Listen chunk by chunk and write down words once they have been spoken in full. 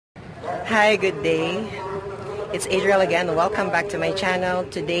Hi, good day. It's Adriel again. Welcome back to my channel.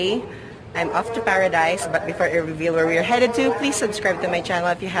 Today, I'm off to Paradise, but before I reveal where we're headed to, please subscribe to my channel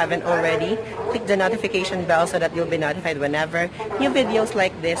if you haven't already. Click the notification bell so that you'll be notified whenever new videos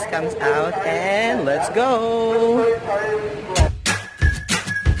like this comes out. And let's go!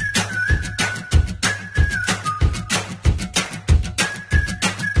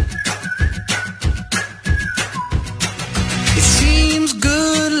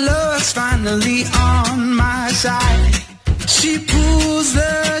 Finally on my side, she pulls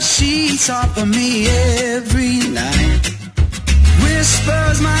the sheets off of me every night,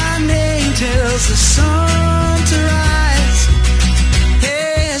 whispers my name, tells the sun to rise.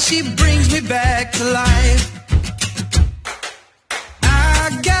 Yeah, she brings me back to life.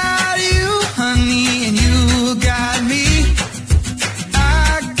 I got you, honey, and you got me.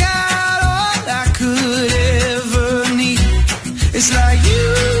 I got all I could ever need. It's like you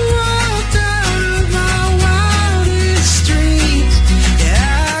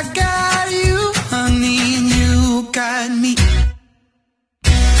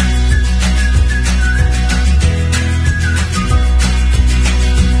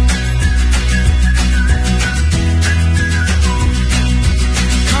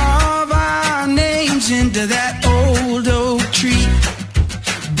into that old oak tree,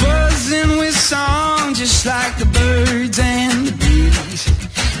 buzzing with song just like the birds and the bees.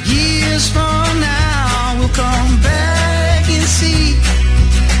 Years from now we'll come back and see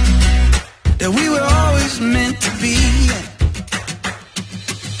that we were always meant to be.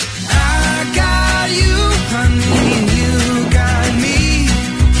 I got you, honey, and you got me.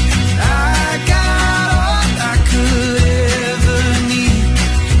 I got all I could ever need.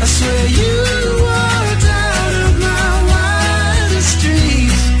 I swear you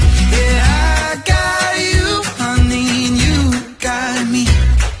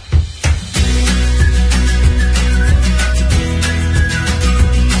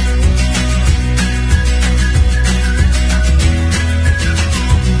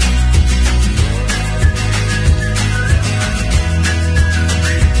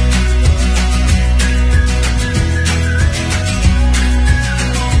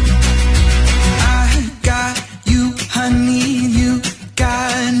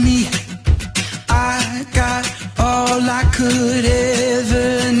could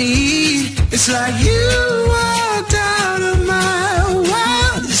ever need. It's like you walked out of my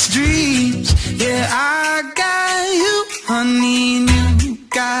wildest dreams. Yeah, I got you, honey, and you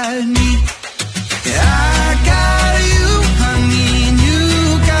got me. Yeah, I got you, honey, and you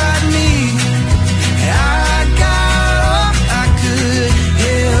got me. Yeah, I got all I could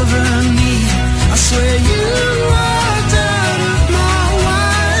ever need. I swear you walked out of my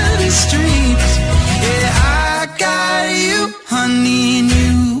wildest dreams. Yeah, I got you, honey, and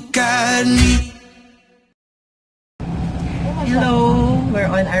you got me. Hello! We're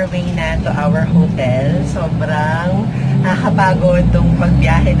on our way na to our hotel. Sobrang nakakapagod tong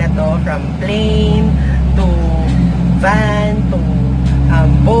pagbiyahe na to, from plane to van to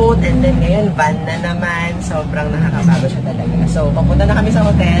boat, and then ngayon van na naman. Sobrang nakakapagod siya talaga. So, papunta na kami sa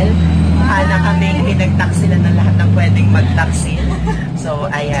hotel. Hana kami, pinag-taxi na ng lahat ng pwedeng mag-taxi. So,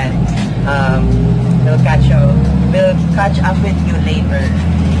 ayan. We'll catch up with you later.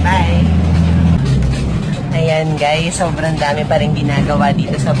 Bye! Ayan guys, sobrang dami pa rin ginagawa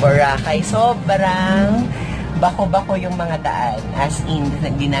dito sa Boracay. Sobrang bako-bako yung mga daan. As in,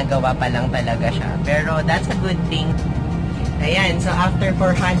 ginagawa pa lang talaga siya. Pero that's a good thing. Ayan, so after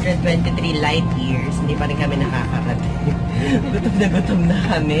 423 light years, hindi pa rin kami nakakarating. Gutom na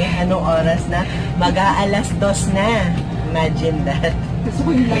kami. Anong oras na? Mag-aalas 2 na. Imagine that. Gusto ko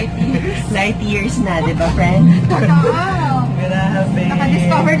yung light years. Light years na, di ba, friend? Wow! Grabe.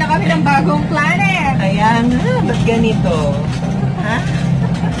 Naka-discover na kami ng bagong planet. Kaya nga, ba't ganito? Ha?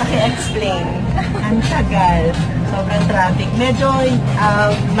 Paki-explain. Ang tagal. Sobrang traffic. Medyo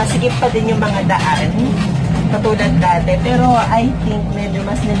masikip pa din yung mga daan. Katulad dati. Pero I think medyo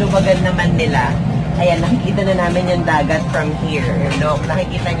mas niluwagan naman nila. Ayan, nakikita na namin yung dagat from here. Look,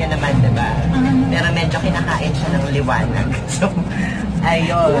 nakikita nyo naman, diba? Pero medyo kinakain siya ng liwanag. So,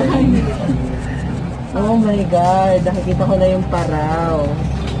 ayun. Oh my God, nakikita ko na yung paraw.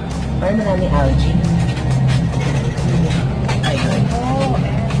 Parang maraming algae. Ayun. Oh,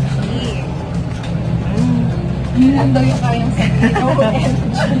 MG. Yun lang daw yung kayang sabihin. Oh, MG.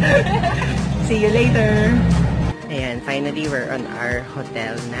 See you later. Ayan, finally we're on our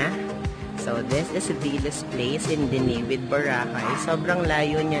hotel na. So this is Villa's Place in Dini with Boracay. Sobrang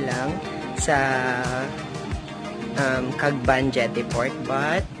layo niya lang sa Cagban Jetty Port,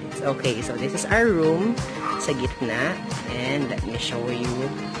 but it's okay. So this is our room sa gitna, and let me show you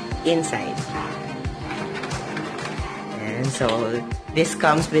inside. And so, this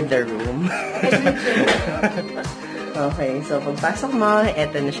comes with the room. Okay, so pagpasok mo,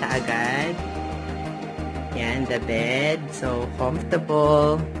 eto na siya agad. Yan, the bed. So,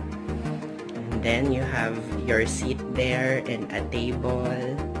 comfortable. And then, you have your seat there and a table.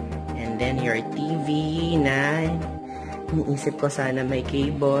 And then, your TV na iniisip ko sana may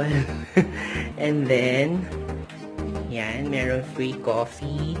cable. And then, yan, meron free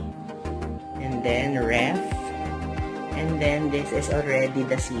coffee. And then, ref. And then, this is already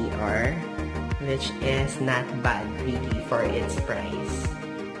the CR, which is not bad really for its price.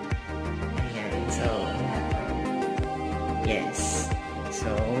 Ayan, so, yes.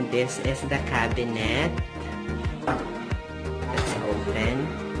 So, this is the cabinet. Let's open.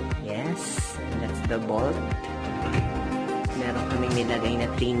 Yes, and that's the bolt. Meron kaming nilagay na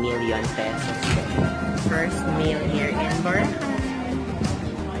 3 million pesos. First meal here in Boracay.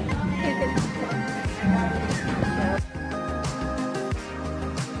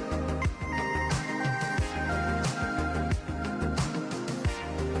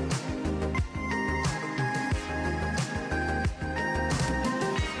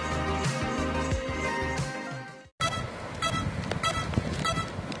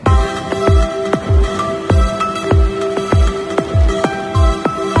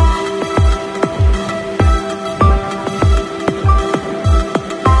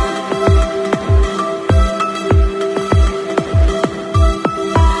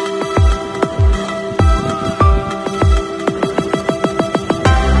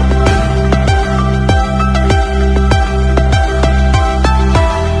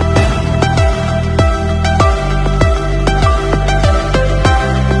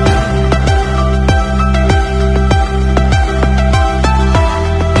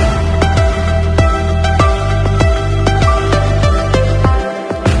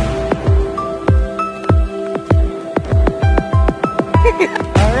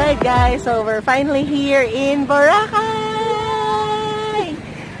 Guys, so we're finally here in Boracay!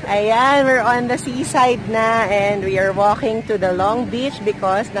 Ayan, we're on the seaside na and we are walking to the Long Beach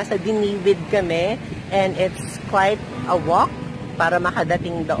because nasa Dinibid kami and it's quite a walk para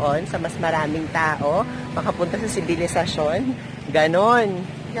makadating doon sa mas maraming tao, makapunta sa sibilisasyon. Ganon.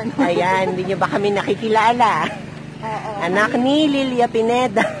 Ayan, hindi nyo ba kami nakikilala? Anak ni Lilia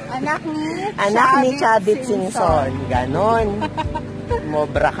Pineda. Anak ni Chabit Singson. Ganon.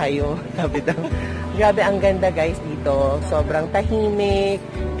 Mobra kayo. Grabe, ang ganda guys dito. Sobrang tahimik.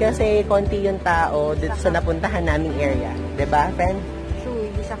 Kasi konti yung tao dito sa napuntahan naming area. Diba, friend? True,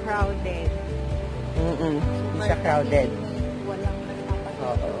 hindi siya crowded. Hindi siya crowded. Walang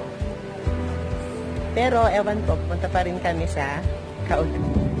nagpapagod. Oo. Pero, ewan ko, punta pa rin kami sa Kaudon.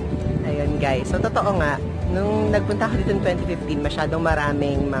 Ayun guys. So, totoo nga, nung nagpunta ako dito in 2015, masyadong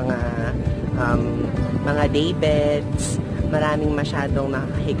maraming mga day beds, maraming masyadong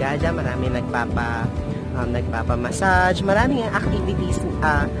nakahiga dyan, maraming nagpapa-massage, maraming activities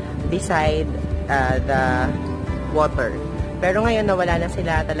beside the water. Pero ngayon nawala na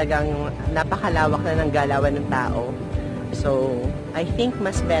sila, talagang napakalawak na ng galawan ng tao. So, I think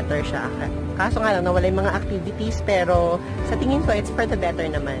mas better siya. Kaso nga lang, nawala yung mga activities, pero sa tingin ko, it's for the better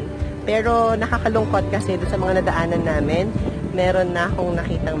naman. Pero nakakalungkot kasi doon sa mga nadaanan namin, meron na akong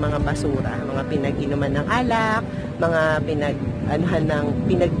nakitang mga basura, mga pinag-inuman ng alak, mga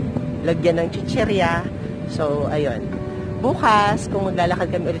pinaglagyan ng chichirya. So, ayun. Bukas, kung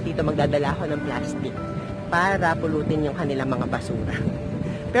maglalakad kami ulit dito, magdadala ako ng plastic para pulutin yung kanilang mga basura.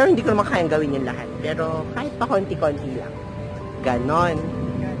 Pero hindi ko naman kayang gawin yung lahat. Pero kahit pa konti-konti lang. Ganon.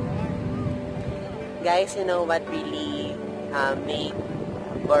 Guys, you know what really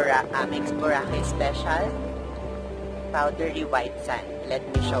makes Boracay special? Powdery white sand. Let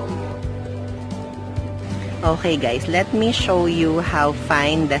me show you. Okay guys, let me show you how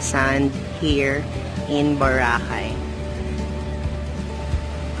fine the sand here in Boracay.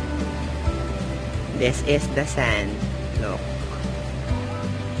 This is the sand. Look.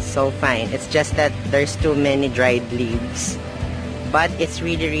 So fine. It's just that there's too many dried leaves. But it's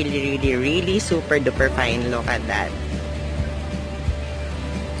really super duper fine. Look at that.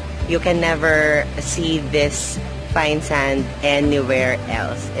 You can never see this fine sand anywhere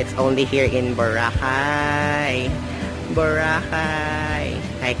else. It's only here in Boracay. Boracay.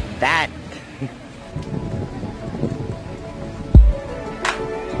 Like that.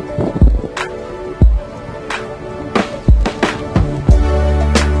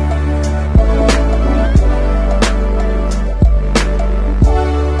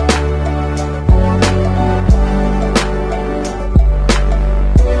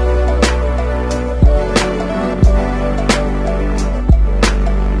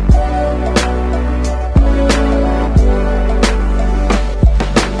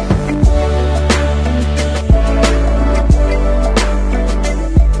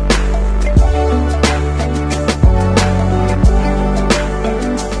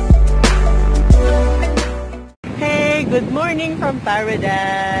 morning from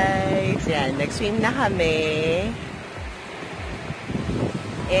paradise! Yan, nag-swim na kami.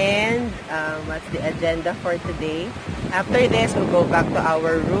 And what's the agenda for today? After this, we'll go back to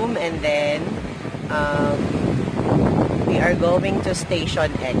our room and then we are going to Station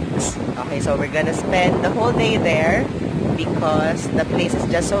X. Okay, so we're gonna spend the whole day there because the place is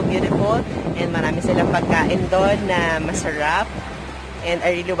just so beautiful and marami silang pagkain doon na masarap. And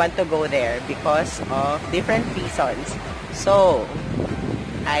I really want to go there because of different reasons. So,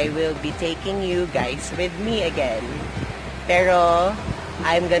 I will be taking you guys with me again. Pero,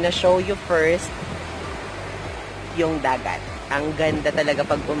 I'm gonna show you first yung dagat. Ang ganda talaga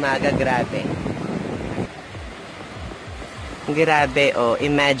pag umaga, grabe. Grabe, oh.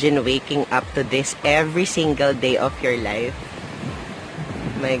 Imagine waking up to this every single day of your life.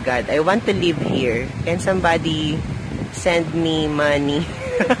 My God, I want to live here. Can somebody send me money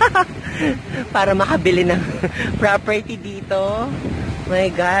para makabili ng property dito? My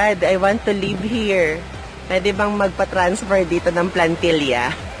God, I want to live here. Pwede bang magpa-transfer dito ng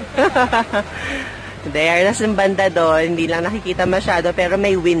plantilla? There, nasa banda doon, hindi lang nakikita masyado, pero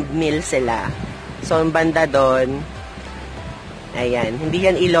may windmill sila. So, ang banda doon, ayan, hindi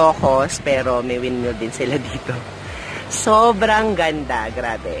yan Ilocos, pero may windmill din sila dito. Sobrang ganda,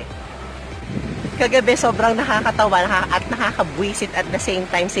 grabe. Kagabi, sobrang nakakatawa at nakakabwisit at the same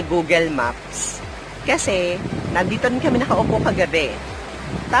time si Google Maps. Kasi, nandito rin kami nakaupo kagabi.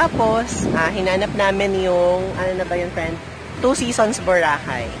 Tapos, hinanap namin yung, ano na ba yun, friend? 2 Seasons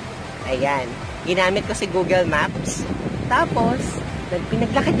Boracay. Ayan. Ginamit ko si Google Maps. Tapos,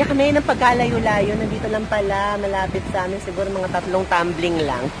 pinaglakad niya kami ng pagkalayo-layo. Nandito lang pala, malapit sa amin. Siguro mga 3 tumbling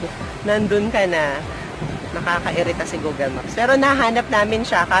lang. Nandun ka na. Nakakairita si Google Maps. Pero nahanap namin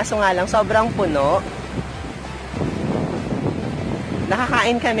siya, kaso nga lang sobrang puno.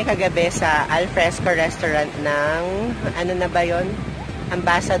 Nakakain kami kagabi sa Alfresco restaurant ng, ano na ba yun?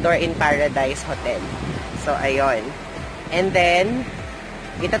 Ambassador in Paradise Hotel. So, ayun. And then,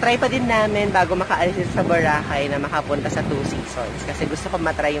 itatry pa din namin bago makaalis sa Boracay na makapunta sa 2 Seasons. Kasi gusto ko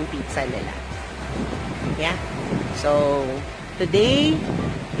matry yung pizza nila. Yeah. So, today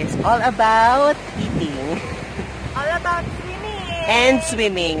is all about eating. All about swimming! And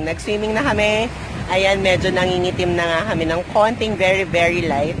swimming. Nag-swimming na kami. Ayan, medyo nangingitim na nga kami ng konting very, very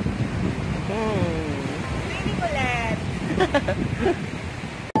light. Swimming ulit!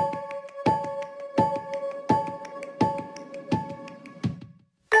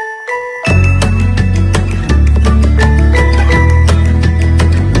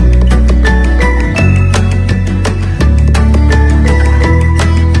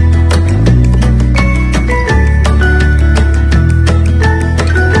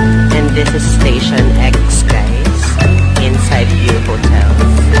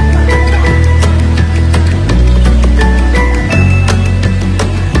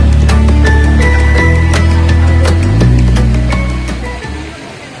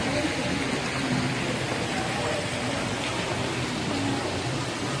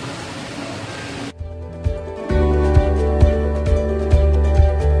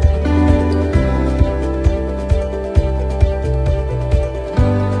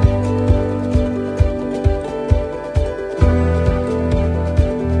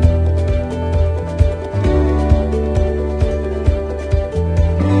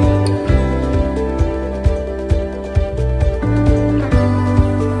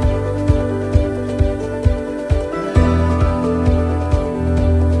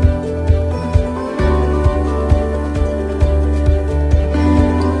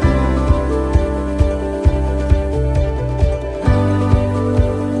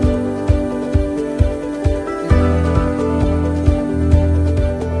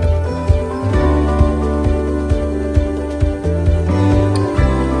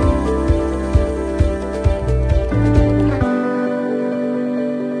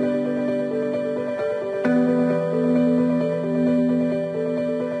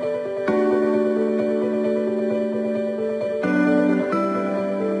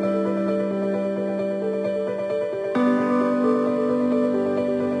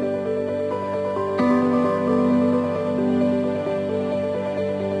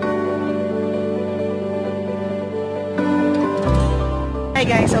 Hi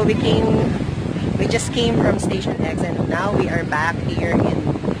guys, so we just came from Station X and now we are back here in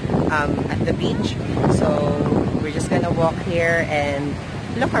at the beach. So we're just gonna walk here and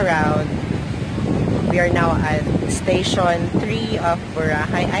look around. We are now at Station 3 of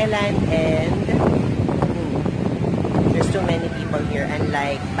Boracay Island and there's too many people here,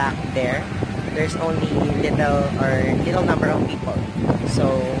 unlike back there's only little number of people.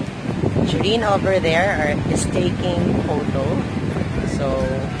 So Jereen over there is taking photo.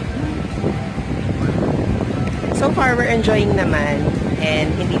 So far, we're enjoying naman. And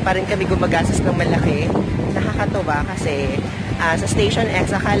hindi pa rin kami gumagastos ng malaki. Nakakatuwa kasi sa Station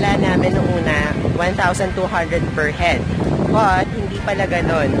X, akala namin noong una 1,200 per head. But, hindi pala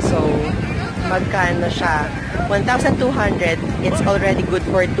ganon. So, magkano siya? 1,200, it's already good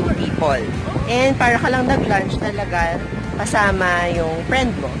for 2 people. And para ka lang nag-lunch talaga kasama yung friend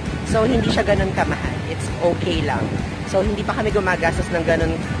mo. So, hindi siya ganon kamahal. It's okay lang. So, hindi pa kami gumagastos ng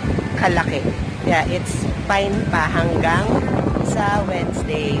ganon kalaki. Yeah, it's fine pa hanggang sa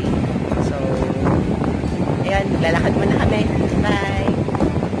Wednesday. So, ayan, lalakad muna kami. Bye!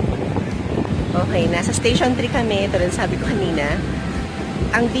 Okay, nasa Station 3 kami. Ito rin sabi ko kanina.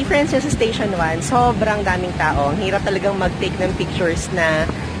 Ang difference sa Station 1, sobrang daming tao. Ang hirap talagang mag-take ng pictures na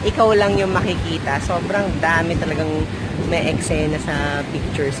ikaw lang yung makikita. Sobrang dami talagang may eksena sa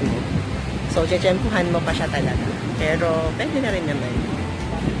pictures mo. So, tsetsempuhan mo pa siya talaga. Pero, pwede na rin naman.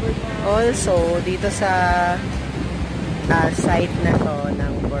 Also, dito sa site na to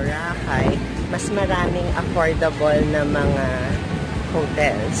ng Boracay, mas maraming affordable na mga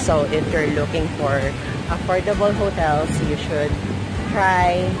hotels. So, if you're looking for affordable hotels, you should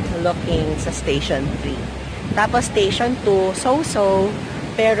try looking sa Station 3. Tapos, Station 2, so-so.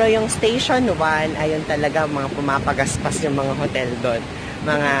 Pero yung Station 1, ayun talaga, mga pumapagaspas yung mga hotel doon.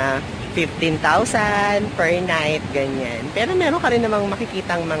 Mga 15,000 per night, ganyan. Pero meron ka rin namang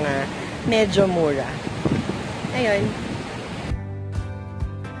makikitang mga medyo mura. Ayun.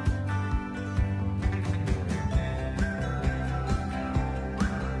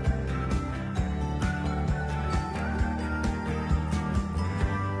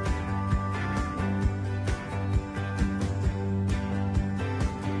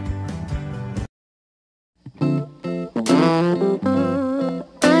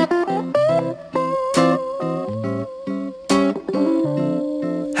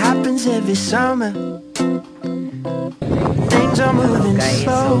 Every summer things are moving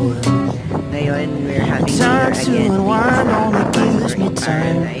slow. Ngayon, we're having dinner again dito sa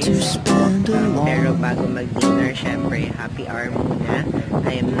Paradise. Pero bago mag-dinner, syempre, happy hour muna.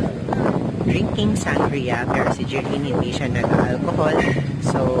 I'm drinking sangria, pero si Jereen hindi siya nag-alcohol.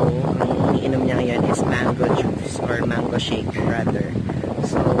 So, ang iniinom niya ngayon is mango juice or mango shake rather.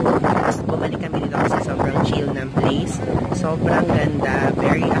 So, tapos bumalik kami dito kasi sobrang chill ng place. Sobrang ganda.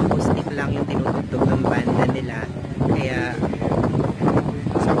 Very acoustic lang yung tinutugtog ng banda nila. Kaya,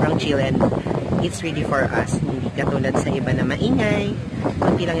 sobrang chill and it's ready for us. Hindi katulad sa iba na maingay.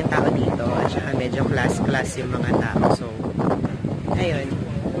 Kunti lang yung tao dito. At saka medyo class-class yung mga tao. So, ayun.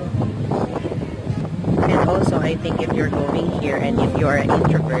 And also, I think if you're going here and if you are an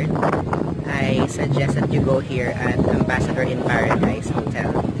introvert, I suggest that you go here at Ambassador in Paradise Hotel.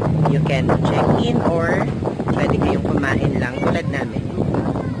 You can check in or pwede kayong kumain lang tulad namin.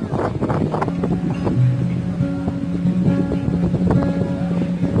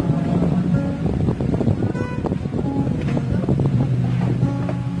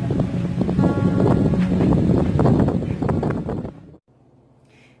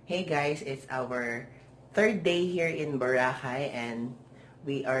 Hey guys, it's our third day here in Boracay and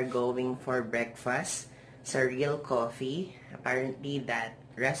we are going for breakfast sa Real Coffee. Apparently, that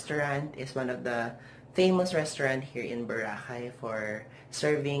restaurant is one of the famous restaurant here in Boracay for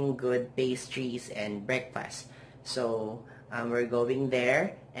serving good pastries and breakfast. So, we're going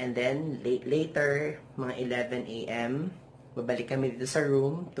there and then later, mga 11 a.m., babalik kami dito sa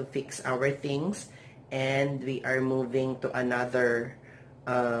room to fix our things and we are moving to another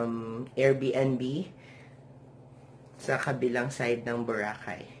Airbnb sa kabilang side ng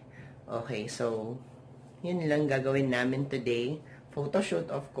Boracay. Okay, so yun lang gagawin namin today. Photoshoot,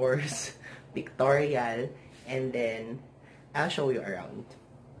 of course, pictorial, and then I'll show you around.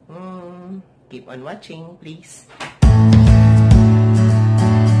 Keep on watching, please.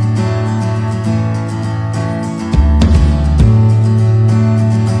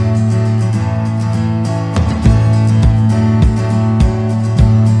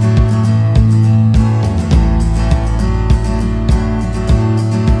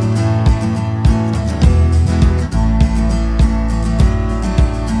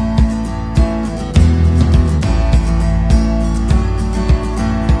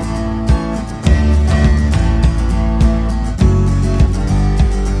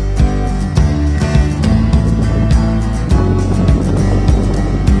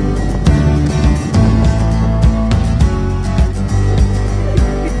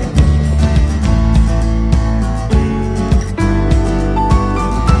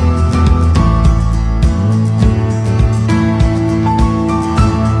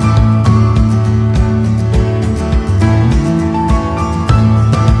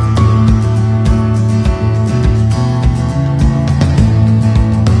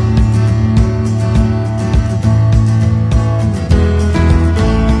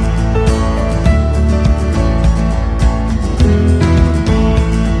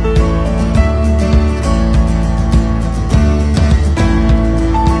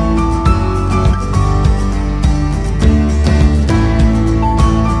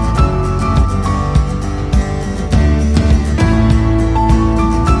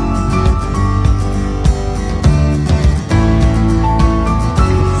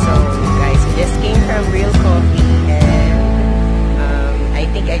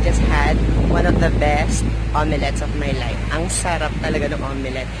 just had one of the best omelettes of my life. Ang sarap talaga ng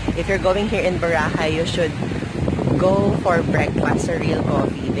omelette. If you're going here in Boracay, you should go for breakfast or real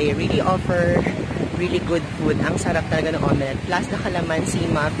coffee. They really offer really good food. Ang sarap talaga ng omelette. Plus, the calamansi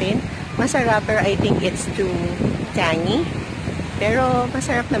muffin. Masarap, pero I think it's too tangy. Pero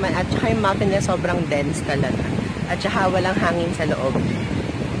masarap naman. At saka yung muffin na sobrang dense talaga. At saka walang hangin sa loob.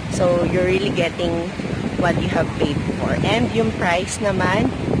 So, you're really getting what you have paid for. And yung price naman,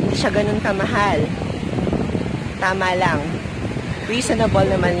 hindi siya ganun kamahal. Tama lang. Reasonable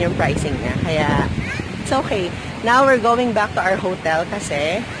naman yung pricing niya. Kaya, it's okay. Now, we're going back to our hotel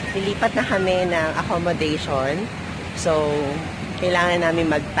kasi nilipat na kami ng accommodation. So, kailangan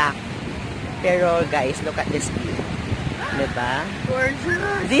namin mag-pack. Pero, guys, look at this view. Diba?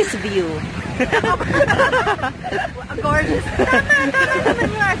 Gorgeous. This view. Gorgeous. Tama naman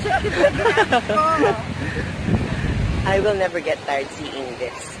yung I will never get tired seeing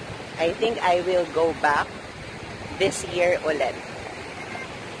this. I think I will go back this year ulit.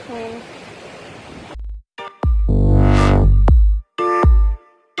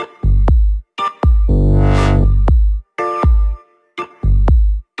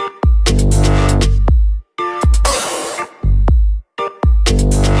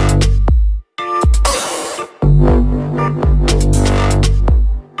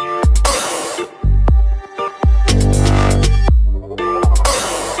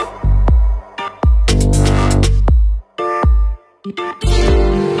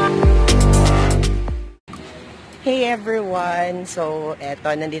 Hey everyone! So, eto,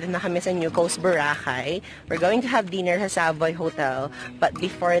 nandito na kami sa New Coast, Boracay. We're going to have dinner sa Savoy Hotel. But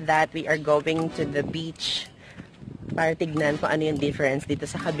before that, we are going to the beach para tignan kung ano yung difference dito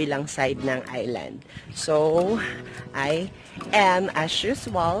sa kabilang side ng island. So, I am, as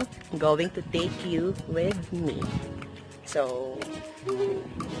usual, going to take you with me. So,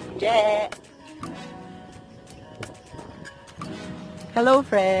 Je! Hello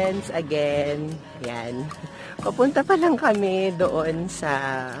friends! Again. Yan. Papunta pa lang kami doon sa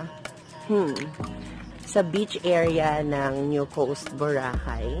beach area ng New Coast,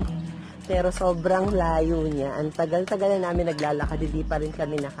 Boracay. Pero sobrang layo niya. Ang tagal-tagal na namin naglalakad, hindi pa rin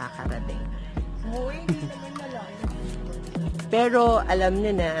kami nakakarating. Pero alam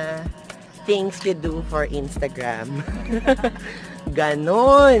niyo na, things to do for Instagram.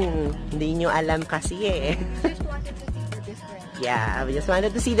 Ganon. Hindi nyo alam kasi eh. Yeah, we just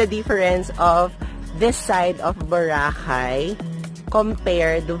wanted to see the difference of this side of Boracay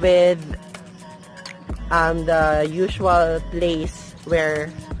compared with the usual place where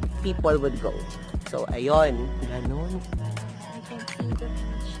people would go. So, ayun. Ganon.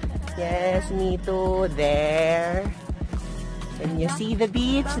 Yes, me too. There. Can you see the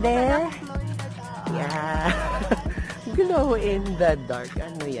beach there? Yeah. Glow in the dark.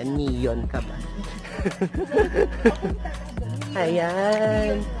 Ano yan? Neon ka ba?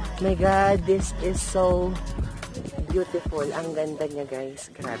 Ayan. My God, this is so beautiful. Ang ganda niya, guys.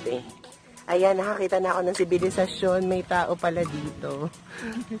 Grabe. Ayan, nakakita na ako ng sibilisasyon. May tao pala dito.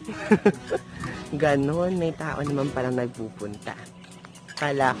 Ganon, may tao naman palang nagpupunta.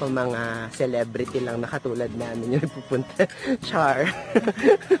 Kala ko mga celebrity lang na katulad namin yung nagpupunta. Char.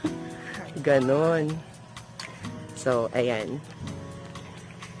 Ganon. So, ayan.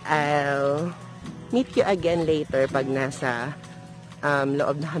 I'll meet you again later pag nasa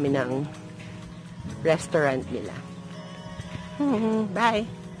loob na kami ng restaurant nila. Bye!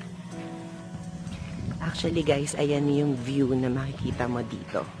 Actually guys, ayan yung view na makikita mo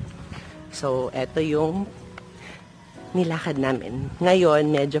dito. So, eto yung nilakad namin.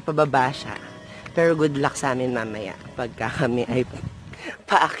 Ngayon, medyo pababa siya. Pero good luck sa amin mamaya pagka kami ay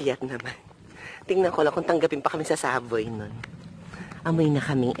paakyat naman. Tingnan ko lang kung tanggapin pa kami sa Savoy nun. Amoy na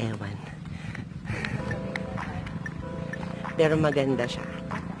kaming ewan. Pero maganda siya.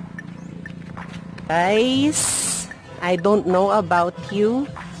 Guys, I don't know about you,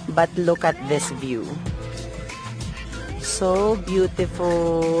 but look at this view. So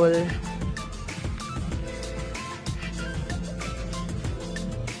beautiful.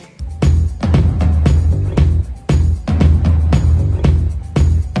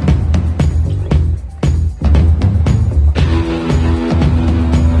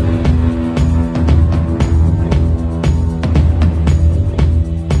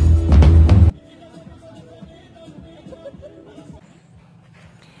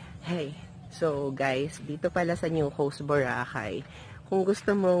 Hey, so guys, dito pala sa New Coast, Boracay, kung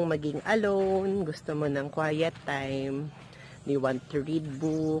gusto mong maging alone, gusto mo ng quiet time, you want to read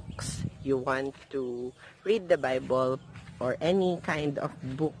books, you want to read the Bible, or any kind of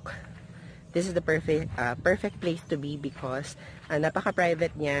book this is the perfect place to be because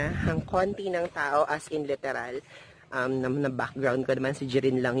napaka-private niya. Ang konti ng tao, as in literal. Na background ko naman, si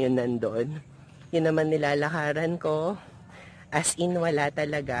Jereen lang yun nandun. Yun naman nilalakaran ko. As in, wala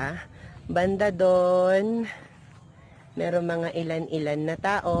talaga. Banda doon, meron mga ilan-ilan na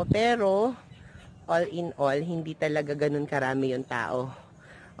tao, pero all in all, hindi talaga ganun karami yung tao.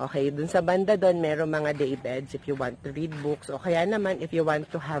 Okay, dun sa banda doon, meron mga day beds if you want to read books. O kaya naman, if you want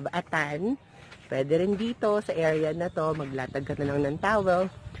to have a tan, pwede rin dito sa area na to, maglatag ka na lang ng towel.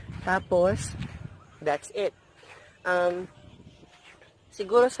 Tapos, that's it.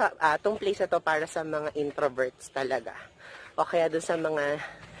 Siguro sa tong place na to para sa mga introverts talaga. O kaya dun sa mga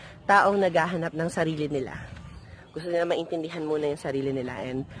taong naghahanap ng sarili nila. Gusto nila maintindihan muna yung sarili nila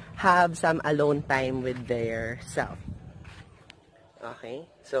and have some alone time with their self. Okay?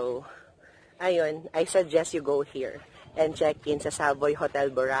 So, ayun, I suggest you go here and check in sa Savoy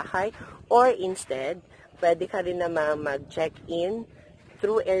Hotel Boracay, or instead, pwede ka rin naman mag-check-in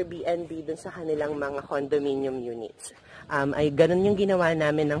through Airbnb dun sa kanilang mga condominium units. Ay ganun yung ginawa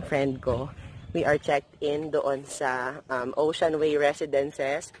namin ng friend ko. We are checked in doon sa Ocean Way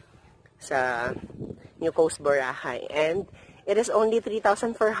Residences sa New Coast Boracay. And it is only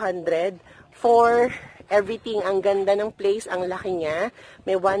 3,400 for everything. Ang ganda ng place, ang laki niya.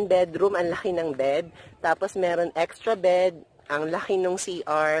 May 1 bedroom, ang laki ng bed. Tapos meron extra bed, ang laki ng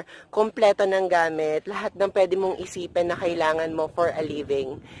CR, kompleto ng gamit, lahat ng pwede mong isipin na kailangan mo for a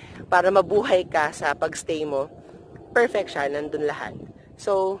living para mabuhay ka sa pagstay mo. Perfect siya, nandun lahat.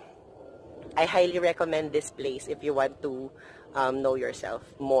 So, I highly recommend this place if you want to know yourself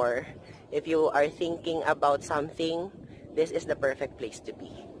more. If you are thinking about something, this is the perfect place to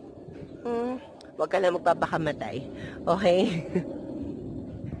be. Huwag ka lang magpapakamatay. Okay?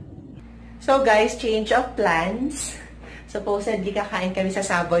 So guys, change of plans. Supposedly kakain kami sa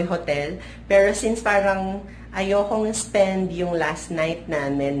Savoy Hotel. Pero since parang ayokong spend yung last night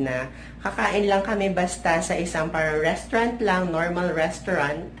namin na kakain lang kami basta sa isang parang restaurant lang, normal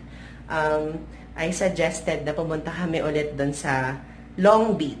restaurant, I suggested na pumunta kami ulit dun sa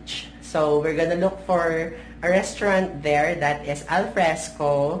Long Beach. So we're gonna look for a restaurant there that is al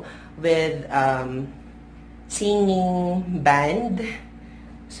fresco with singing band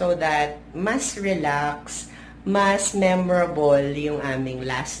so that mas relax, mas memorable yung aming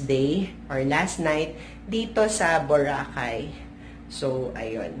last day or last night dito sa Boracay. So,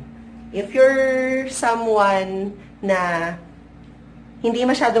 ayun. If you're someone na hindi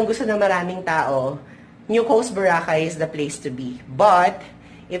masyadong gusto ng maraming tao, New Coast Boracay is the place to be. But,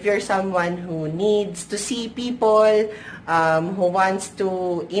 if you're someone who needs to see people, who wants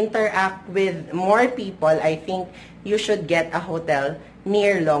to interact with more people, I think you should get a hotel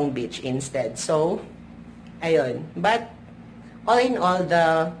near Long Beach instead. So, ayun. But, all in all,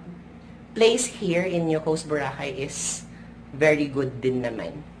 the place here in New Coast Boracay is very good din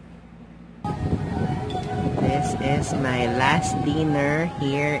naman. This is my last dinner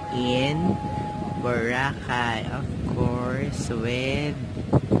here in Boracay. Of course, with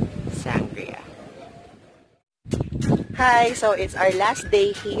sangria. Hi! So, it's our last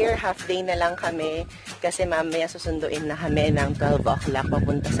day here. Half day na lang kami kasi mamaya susunduin na kami ng 12 o'clock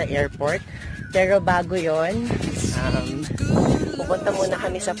papunta sa airport. Pero bago yon, pupunta muna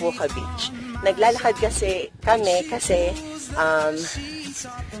kami sa Puka Beach. Naglalakad kasi kami kasi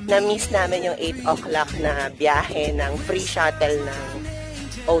na-miss namin yung 8 o'clock na biyahe ng free shuttle ng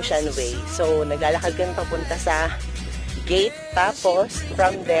Ocean Way. So, naglalakad kami papunta sa gate. Tapos,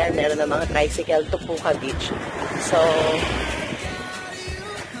 from there, meron na mga tricycle to Puka Beach. So,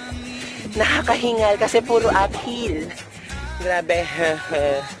 nakakahingal kasi puro uphill. Grabe.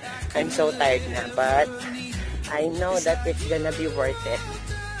 I'm so tired na. But, I know that it's gonna be worth it.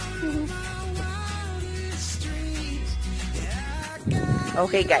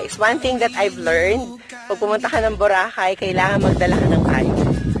 Okay guys, one thing that I've learned, pag pumunta ka ng Boracay, kailangan magdala ka ng kayo.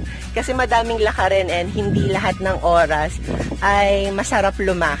 Kasi madaming lakarin and hindi lahat ng oras ay masarap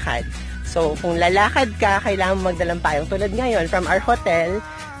lumakad. So, kung lalakad ka, kailangan magdalang payong. Tulad ngayon, from our hotel,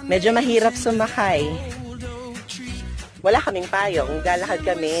 medyo mahirap sumakay. Wala kaming payong. Lalakad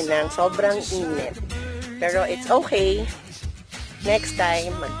kami ng sobrang init. Pero it's okay. Next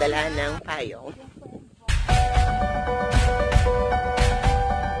time, magdala ng payong.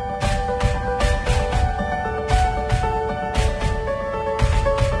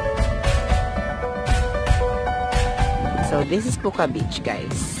 So, this is Puka Beach,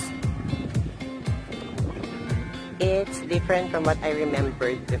 guys. It's different from what I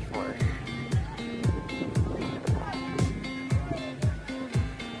remembered before.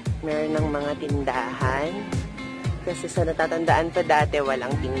 Meron ng mga tindahan. Kasi sa natatandaan ko dati,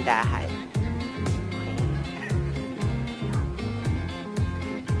 walang tindahan.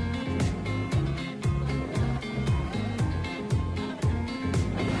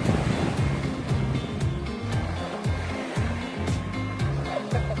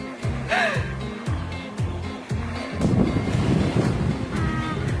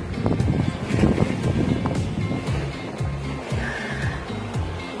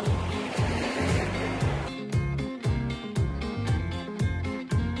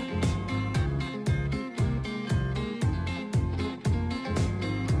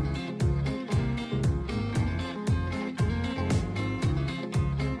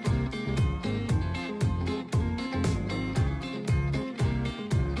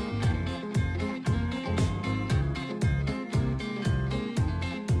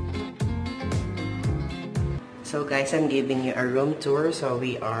 So guys, I'm giving you a room tour. So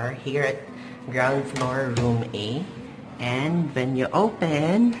we are here at ground floor, room A. And when you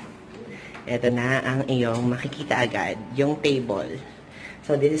open, ito na ang iyong makikita agad, yung table.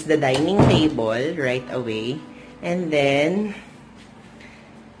 So this is the dining table right away. And then,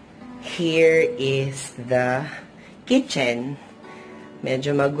 here is the kitchen.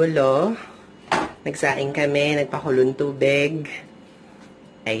 Medyo magulo. Nagsaing kami, nagpakulong tubig.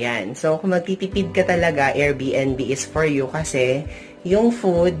 Ayan. So, kung magtitipid ka talaga, Airbnb is for you kasi yung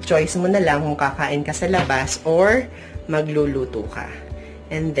food, choice mo na lang kung kakain ka sa labas or magluluto ka.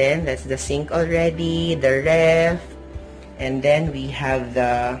 And then, that's the sink already, the ref, and then we have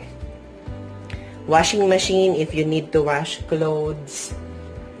the washing machine if you need to wash clothes.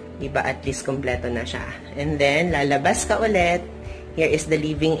 Diba, at least kompleto na siya. And then, lalabas ka ulit. Here is the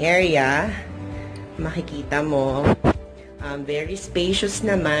living area. Makikita mo. Very spacious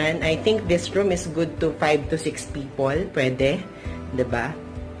naman. I think this room is good to 5 to 6 people. Pwede. Diba?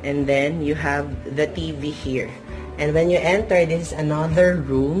 And then, you have the TV here. And when you enter, this is another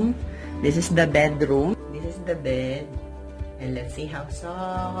room. This is the bedroom. This is the bed. And let's see how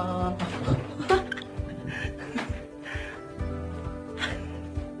soft.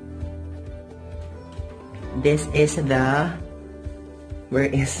 This is the... Where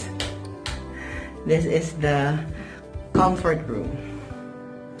is... This is the comfort room.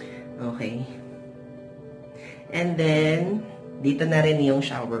 Okay. And then, dito na rin yung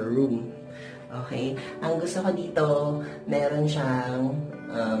shower room. Okay. Ang gusto ko dito, meron siyang,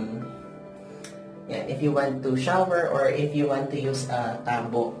 yan, if you want to shower or if you want to use a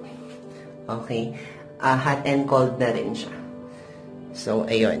tabo. Okay. Hot and cold na rin siya. So,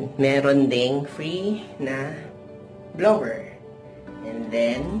 ayun. Meron ding free na blower. And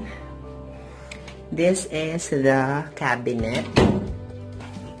then, this is the cabinet.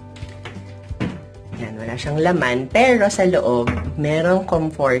 Yan, wala siyang laman. Pero sa loob, merong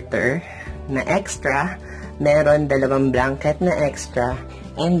comforter na extra. Meron 2 blanket na extra.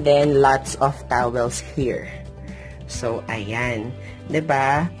 And then, lots of towels here. So, ayan. 'Di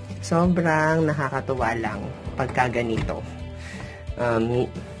ba? Sobrang nakakatuwa lang pagka ganito.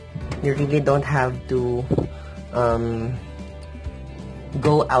 You really don't have to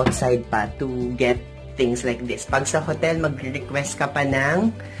go outside pa to get things like this. Pag sa hotel, mag-request ka pa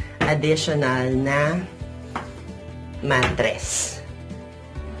ng additional na mattress.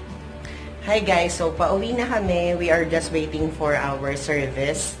 Hi guys, so pauwi na kami. We are just waiting for our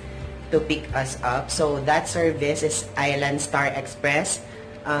service to pick us up. So that service is Island Star Express.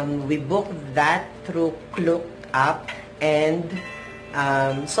 We booked that through Klook app and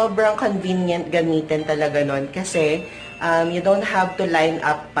sobrang convenient gamitin talaga nun kasi you don't have to line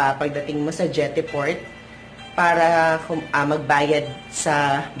up pa pagdating mo sa Jettyport para magbayad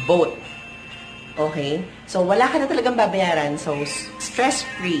sa boat. Okay? So, wala ka na talagang babayaran. So,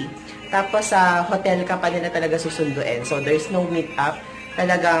 stress-free. Tapos, sa hotel ka pa nila talaga susunduin. So, there's no meet-up.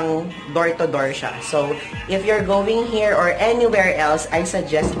 Talagang door-to-door siya. So, if you're going here or anywhere else, I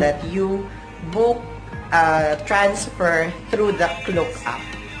suggest that you book transfer through the Klook app.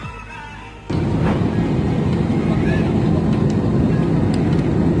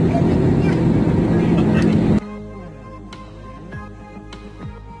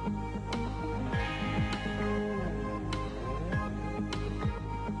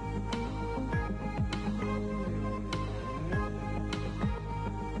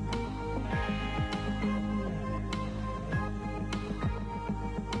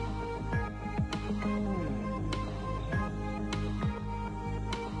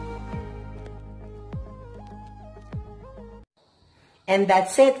 And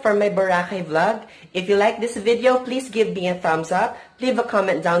that's it for my Boracay vlog. If you like this video, please give me a thumbs up, leave a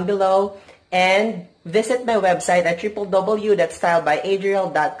comment down below, and visit my website at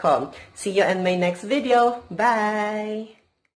www.stylebyadriel.com. See you in my next video. Bye!